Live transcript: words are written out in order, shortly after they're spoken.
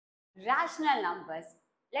Rational numbers.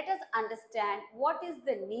 Let us understand what is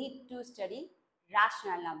the need to study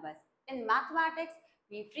rational numbers. In mathematics,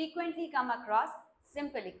 we frequently come across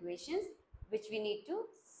simple equations which we need to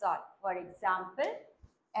solve. For example,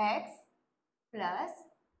 x plus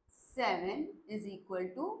 7 is equal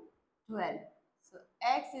to 12. So,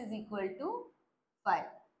 x is equal to 5.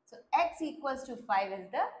 So, x equals to 5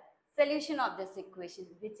 is the solution of this equation,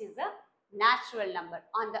 which is a natural number.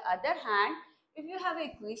 On the other hand, if you have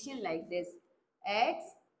an equation like this, x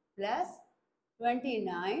plus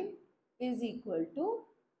 29 is equal to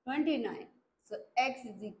 29. So, x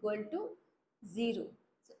is equal to 0.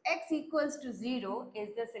 So, x equals to 0 is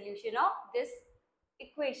the solution of this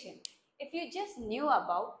equation. If you just knew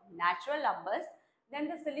about natural numbers, then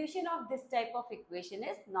the solution of this type of equation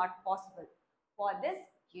is not possible. For this,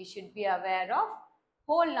 you should be aware of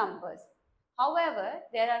whole numbers. However,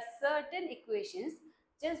 there are certain equations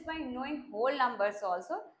just by knowing whole numbers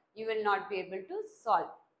also you will not be able to solve.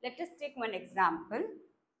 Let us take one example.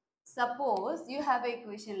 Suppose you have an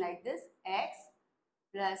equation like this, x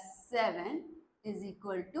plus 7 is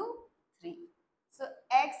equal to 3. So,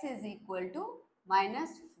 x is equal to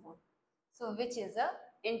minus 4. So, which is a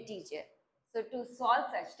integer. So, to solve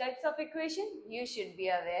such types of equation, you should be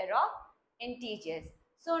aware of integers.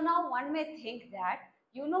 So, now one may think that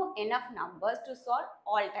you know enough numbers to solve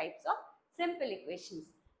all types of simple equations.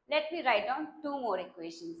 Let me write down two more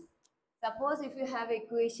equations. Suppose if you have an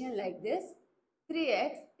equation like this,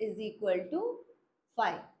 3x is equal to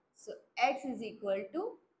 5. So, x is equal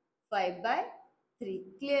to 5 by 3.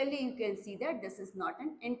 Clearly, you can see that this is not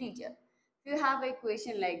an integer. If you have an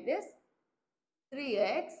equation like this,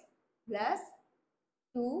 3x plus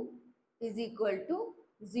 2 is equal to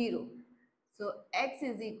 0. So, x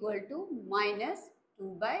is equal to minus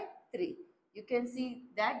 2 by 3. You can see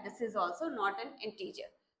that this is also not an integer.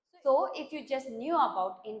 So, if you just knew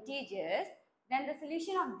about integers, then the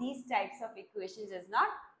solution of these types of equations is not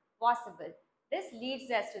possible. This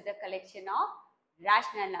leads us to the collection of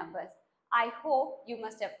rational numbers. I hope you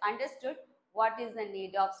must have understood what is the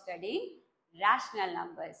need of studying rational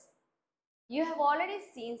numbers. You have already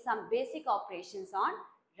seen some basic operations on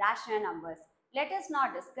rational numbers. Let us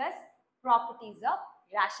now discuss properties of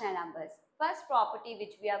rational numbers. First property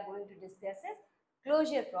which we are going to discuss is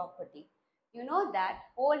closure property. You know that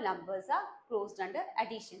whole numbers are closed under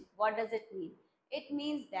addition. What does it mean? It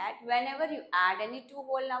means that whenever you add any two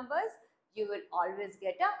whole numbers, you will always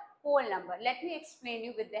get a whole number. Let me explain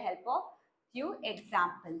you with the help of few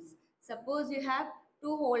examples. Suppose you have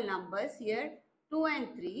two whole numbers here, 2 and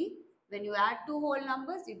 3. When you add two whole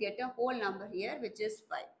numbers, you get a whole number here which is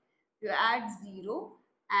 5. You add 0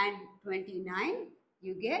 and 29,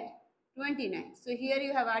 you get 29. So, here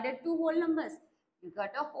you have added two whole numbers, you got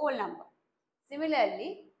a whole number.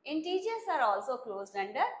 Similarly, integers are also closed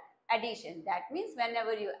under addition. That means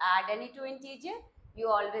whenever you add any two integer, you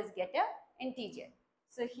always get a integer.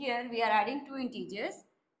 So, here we are adding two integers,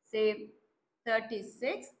 say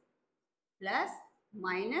 36 plus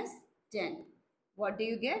minus 10. What do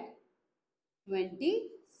you get?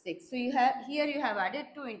 26. So, here you have added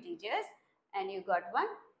two integers and you got one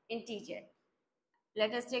integer.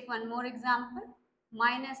 Let us take one more example.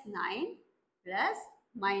 Minus 9 plus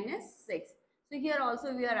minus 6. So, here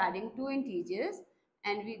also we are adding two integers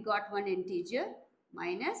and we got one integer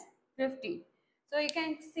minus 15. So, you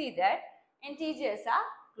can see that integers are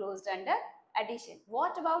closed under addition.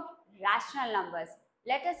 What about rational numbers?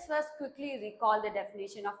 Let us first quickly recall the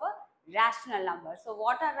definition of a rational number. So,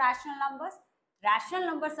 what are rational numbers? Rational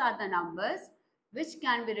numbers are the numbers which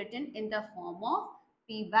can be written in the form of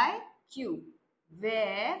P by Q,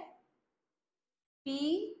 where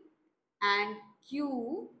P and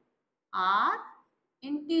Q are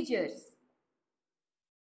integers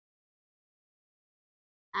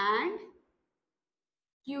and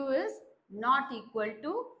Q is not equal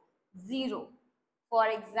to 0. For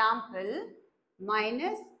example,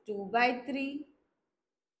 minus 2 by 3,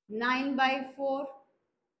 9 by 4,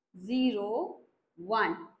 0,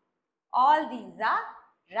 1. All these are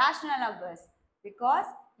rational numbers because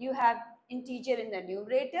you have integer in the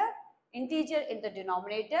numerator, integer in the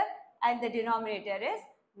denominator, and the denominator is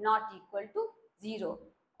not equal to 0.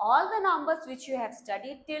 All the numbers which you have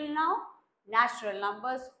studied till now, natural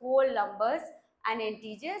numbers, whole numbers and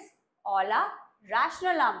integers, all are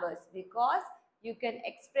rational numbers because you can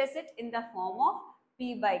express it in the form of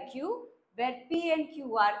P by Q, where P and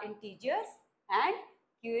Q are integers and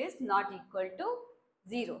Q is not equal to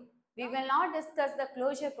 0. We will now discuss the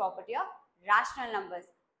closure property of rational numbers.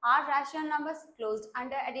 Are rational numbers closed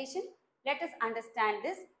under addition? Let us understand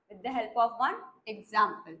this with the help of one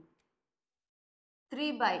example.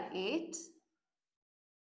 3 by 8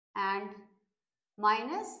 and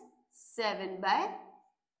minus 7 by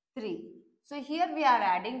 3. So here we are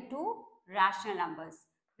adding two rational numbers.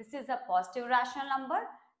 This is a positive rational number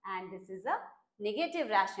and this is a negative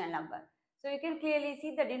rational number. So you can clearly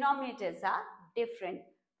see the denominators are different.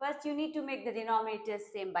 First you need to make the denominators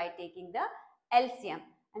same by taking the LCM.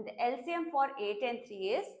 And the LCM for 8 and 3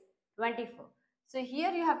 is 24. So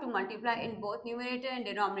here you have to multiply in both numerator and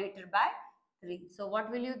denominator by 3. So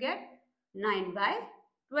what will you get? 9 by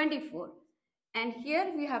 24. And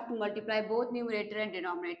here we have to multiply both numerator and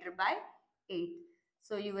denominator by 8.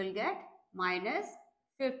 So you will get minus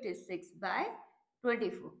 56 by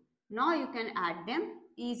 24. Now you can add them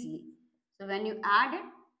easily. So when you add it,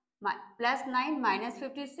 plus 9 minus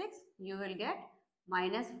 56, you will get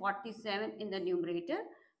minus 47 in the numerator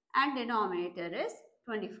and denominator is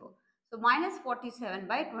 24. So minus 47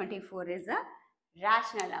 by 24 is a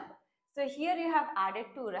rational number. So here you have added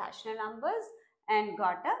two rational numbers and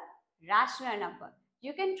got a rational number.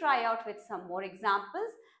 You can try out with some more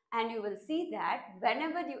examples and you will see that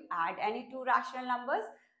whenever you add any two rational numbers,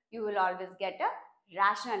 you will always get a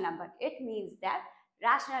rational number. It means that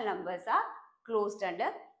rational numbers are closed under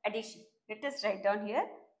addition. Let us write down here.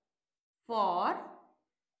 For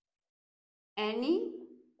any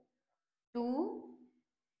two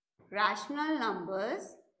rational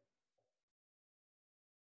numbers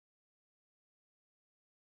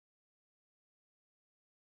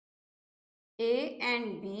A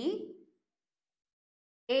and B,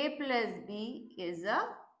 A plus B is a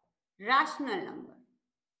rational number.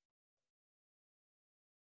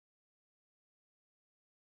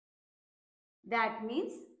 That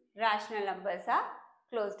means rational numbers are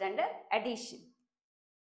closed under addition.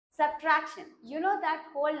 Subtraction. You know that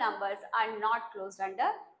whole numbers are not closed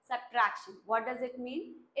under subtraction. What does it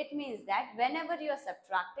mean? It means that whenever you are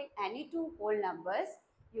subtracting any two whole numbers,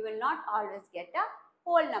 you will not always get a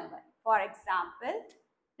whole number. For example,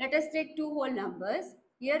 let us take two whole numbers.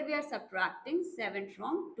 Here we are subtracting 7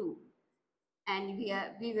 from 2 and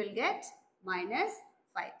we will get minus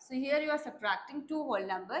 5. So here you are subtracting two whole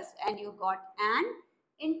numbers and you got an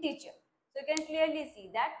integer. So you can clearly see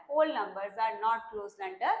that whole numbers are not closed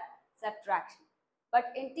under subtraction. But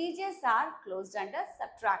integers are closed under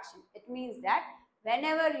subtraction. It means that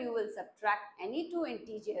whenever you will subtract any two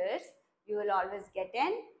integers, you will always get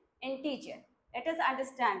an integer. Let us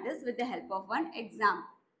understand this with the help of one example.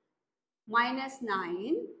 Minus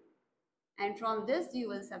 9 and from this you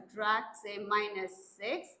will subtract say minus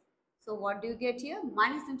 6. So what do you get here?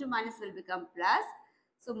 Minus into minus will become plus.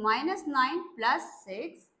 So minus 9 plus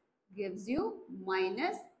 6 gives you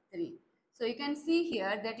minus 3. So you can see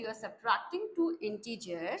here that you are subtracting two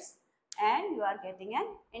integers and you are getting an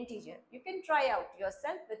integer. You can try out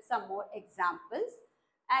yourself with some more examples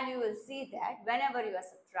and you will see that whenever you are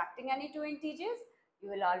subtracting any two integers, you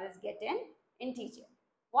will always get an integer.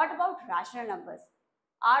 What about rational numbers?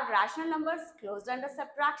 Are rational numbers closed under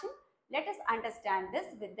subtraction? Let us understand this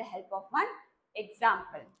with the help of one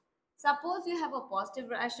example. Suppose you have a positive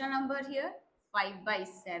rational number here, 5 by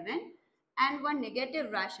 7, and one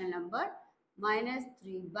negative rational number, minus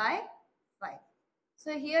 3 by 5.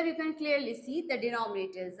 So here you can clearly see the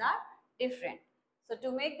denominators are different. So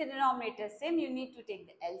to make the denominator same, you need to take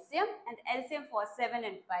the LCM, and the LCM for 7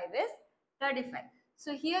 and 5 is 35.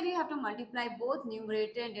 So here you have to multiply both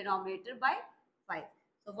numerator and denominator by 5.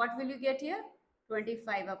 So what will you get here?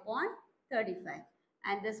 25 upon 35.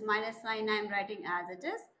 And this minus sign I am writing as it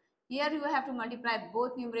is. Here you have to multiply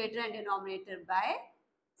both numerator and denominator by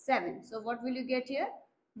 7. So what will you get here?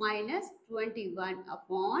 Minus 21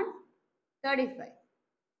 upon 35.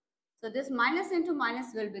 So this minus into minus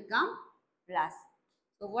will become plus.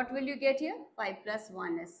 So what will you get here? 5 plus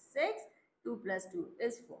 1 is 6. 2 plus 2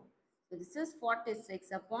 is 4. So this is 46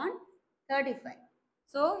 upon 35.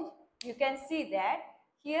 So you can see that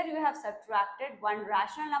here you have subtracted one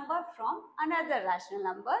rational number from another rational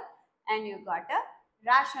number and you got a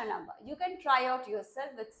rational number. You can try out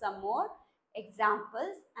yourself with some more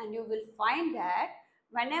examples and you will find that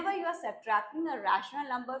whenever you are subtracting a rational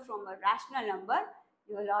number from a rational number,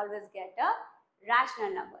 you will always get a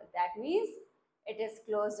rational number. That means it is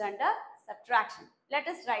closed under subtraction. Let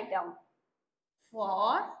us write down.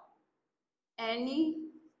 For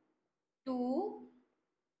any two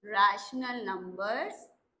rational numbers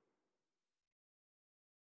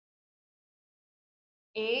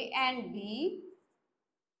A and B,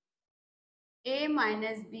 A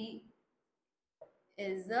minus B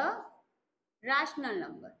is a rational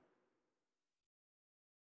number.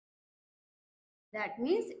 That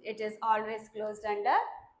means it is always closed under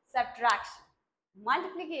subtraction.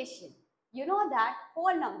 Multiplication. You know that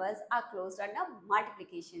whole numbers are closed under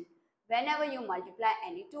multiplication. Whenever you multiply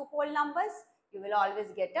any two whole numbers, you will always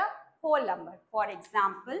get a whole number. For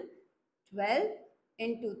example, 12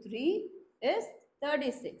 into 3 is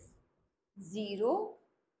 36. 0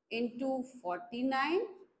 into 49,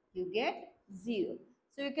 you get 0.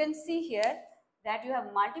 So you can see here that you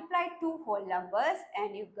have multiplied two whole numbers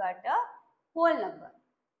and you got a whole number.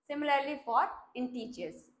 Similarly for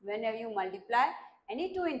integers, whenever you multiply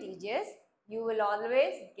any two integers, you will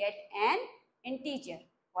always get an integer.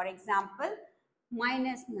 For example,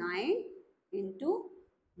 minus 9 into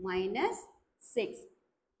minus 6.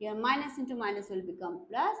 Here minus into minus will become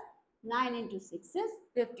plus. 9 into 6 is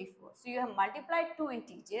 54. So you have multiplied two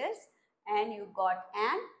integers and you got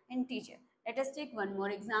an integer. Let us take one more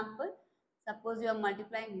example. Suppose you are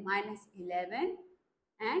multiplying minus 11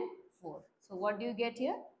 and 4. So what do you get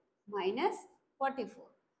here? Minus 44.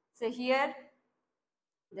 So here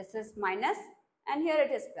this is minus and here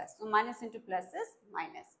it is plus. So minus into plus is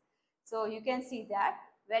minus. So you can see that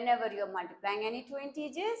whenever you are multiplying any two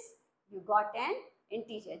integers, you got an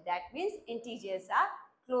integer. That means integers are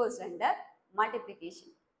closed under multiplication.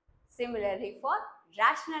 Similarly for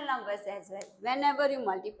rational numbers as well. Whenever you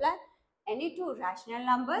multiply any two rational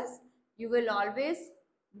numbers, you will always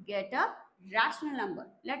get a rational number.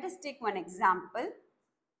 Let us take one example.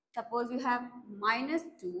 Suppose you have minus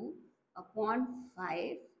 2 upon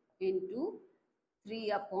 5 into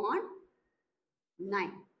 3 upon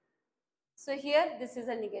 9. So here this is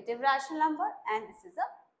a negative rational number and this is a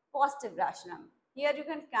positive rational number. Here you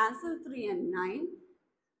can cancel 3 and 9.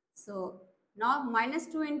 So now minus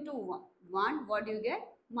 2 into 1, what do you get?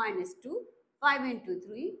 Minus 2. 5 into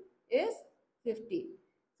 3 is 15.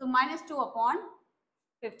 So minus 2 upon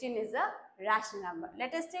 15 is a rational number.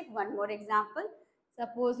 Let us take one more example.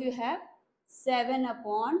 Suppose you have 7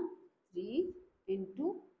 upon 3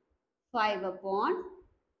 into 5 upon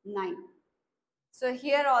 9. So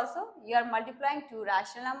here also you are multiplying two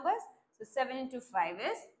rational numbers. So 7 into 5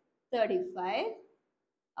 is 35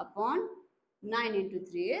 upon 9 into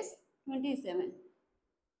 3 is 27.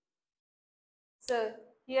 So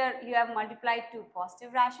here you have multiplied two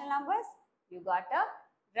positive rational numbers. You got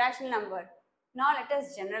a rational number. Now let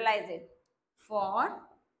us generalize it. For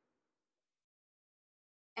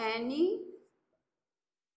any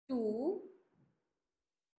two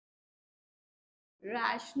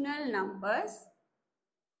rational numbers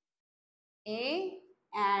A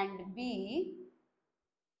and B,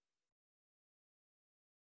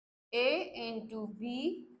 A into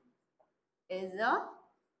B is a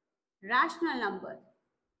rational number.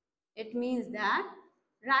 It means that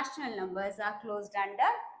rational numbers are closed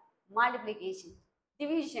under multiplication.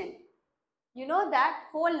 Division. You know that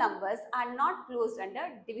whole numbers are not closed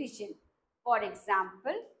under division. For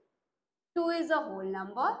example, 2 is a whole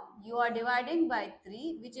number. You are dividing by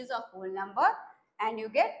 3, which is a whole number, and you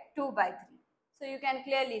get 2 by 3. So you can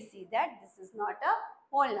clearly see that this is not a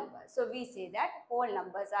whole number. So we say that whole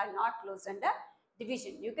numbers are not closed under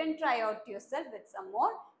division. You can try out yourself with some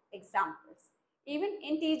more examples. Even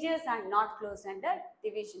integers are not closed under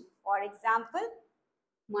division. For example,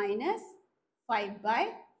 minus 5 by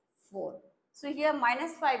 4. So here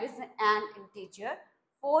minus 5 is an integer,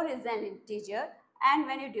 4 is an integer, and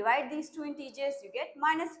when you divide these two integers, you get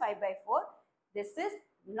minus 5 by 4. This is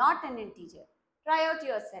not an integer. Try out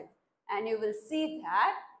yourself and you will see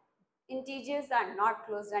that integers are not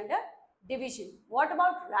closed under division. What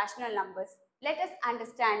about rational numbers? Let us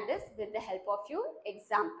understand this with the help of few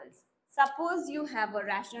examples. Suppose you have a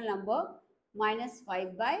rational number minus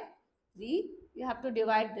 5 by 3. You have to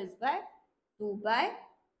divide this by 2 by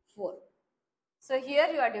 4. So here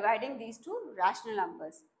you are dividing these two rational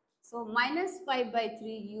numbers. So minus 5 by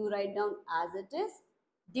 3 you write down as it is.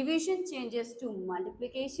 Division changes to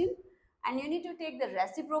multiplication and you need to take the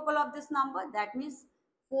reciprocal of this number. That means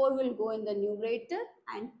 4 will go in the numerator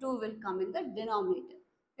and 2 will come in the denominator.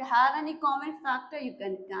 If you have any common factor, you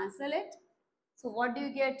can cancel it. So what do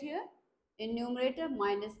you get here? In numerator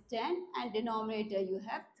minus 10 and denominator you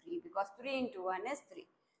have 3 because 3 into 1 is 3.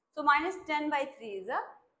 So minus 10 by 3 is a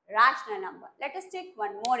rational number. Let us take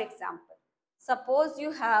one more example. Suppose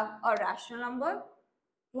you have a rational number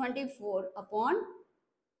 24 upon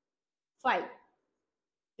 5.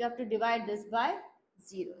 You have to divide this by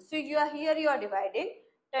 0. So you are dividing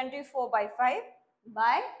 24 by 5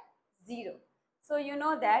 by 0. So you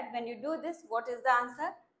know that when you do this, what is the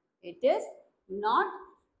answer? It is not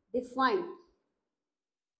defined.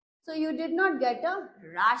 So you did not get a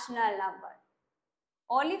rational number.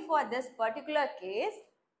 Only for this particular case,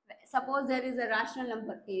 suppose there is a rational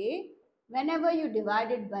number A, whenever you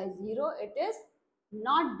divide it by 0, it is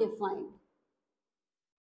not defined.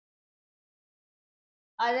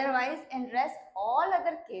 Otherwise, in rest all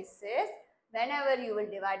other cases, whenever you will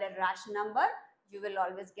divide a rational number, you will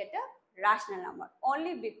always get a rational number.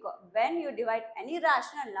 Only because when you divide any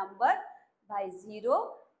rational number by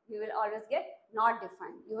 0, you will always get not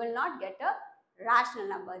defined. You will not get a rational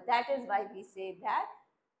number. That is why we say that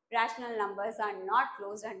rational numbers are not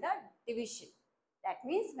closed under division. That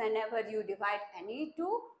means whenever you divide any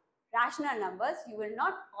two rational numbers, you will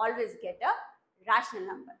not always get a rational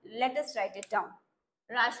number. Let us write it down.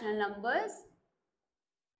 Rational numbers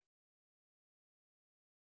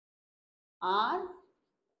are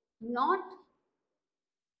not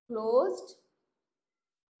closed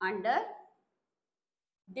under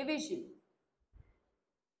division.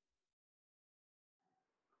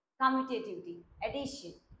 Commutativity,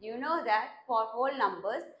 addition. You know that for whole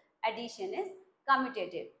numbers, addition is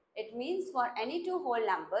commutative. It means for any two whole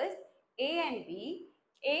numbers, a and b,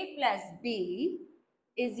 a plus b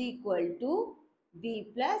is equal to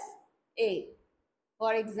b plus a.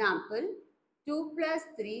 For example, 2 plus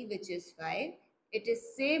 3, which is 5, it is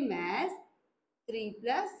same as 3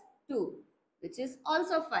 plus 2, which is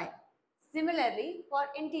also 5. Similarly, for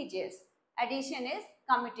integers, addition is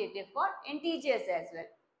commutative for integers as well.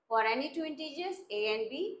 For any two integers, a and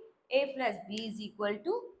b, a plus b is equal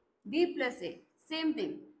to b plus a. Same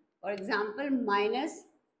thing. For example, minus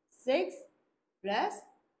 6 plus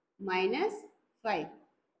minus 5.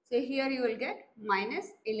 So here you will get minus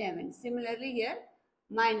 11. Similarly here,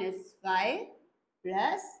 minus 5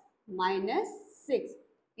 plus minus 6.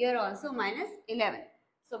 Here also minus 11.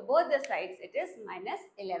 So both the sides it is minus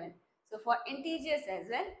 11. So for integers as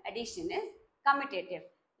well, addition is commutative.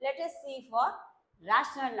 Let us see for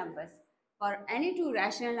rational numbers. For any two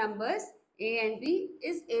rational numbers, a and b,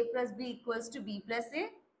 is a plus b equals to b plus a?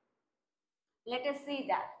 Let us see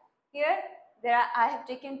that. Here I have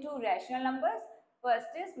taken two rational numbers.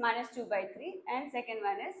 First is minus 2 by 3 and second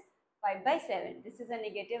one is 5 by 7. This is a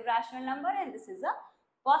negative rational number and this is a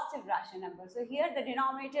positive rational number. So here the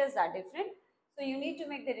denominators are different. So you need to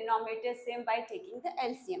make the denominators same by taking the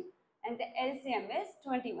LCM. And the LCM is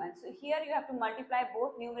 21. So here you have to multiply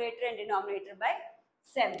both numerator and denominator by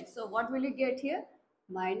 7. So what will you get here?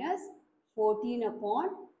 Minus 14 upon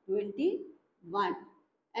 21.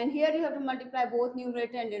 And here you have to multiply both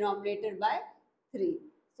numerator and denominator by 3.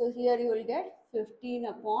 So here you will get 15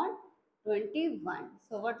 upon 21.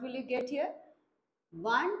 So what will you get here?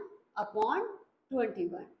 1 upon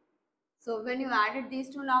 21. So when you added these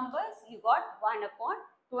two numbers, you got 1 upon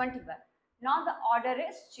 21. Now the order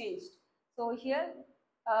is changed. So here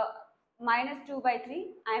minus 2 by 3,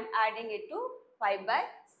 I am adding it to 5 by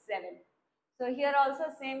 7. So here also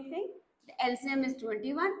same thing. The LCM is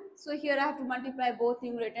 21. So here I have to multiply both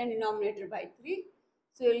numerator and denominator by 3.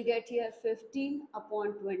 So you will get here 15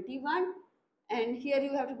 upon 21. And here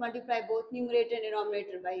you have to multiply both numerator and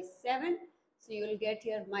denominator by 7. So you will get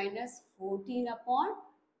here minus 14 upon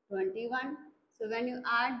 21. So when you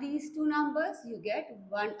add these two numbers, you get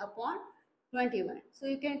 1 upon 21. So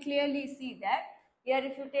you can clearly see that here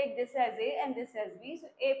if you take this as a and this as b, so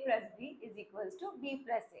a plus b is equals to b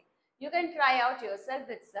plus a. You can try out yourself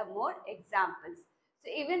with some more examples.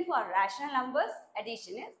 So even for rational numbers,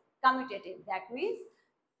 addition is commutative. That means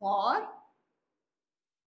for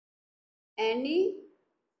any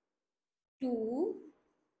two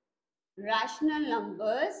rational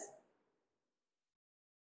numbers,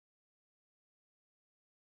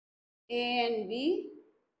 a and b,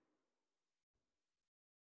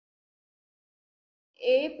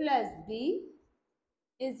 a plus b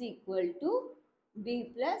is equal to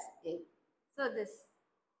b plus a. So this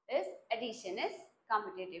is addition is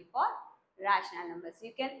commutative for rational numbers.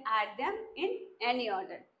 You can add them in any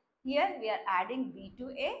order. Here we are adding b to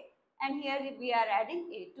a and here we are adding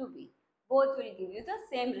a to b. Both will give you the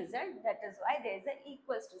same result. That is why there is an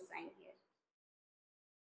equals to sign here.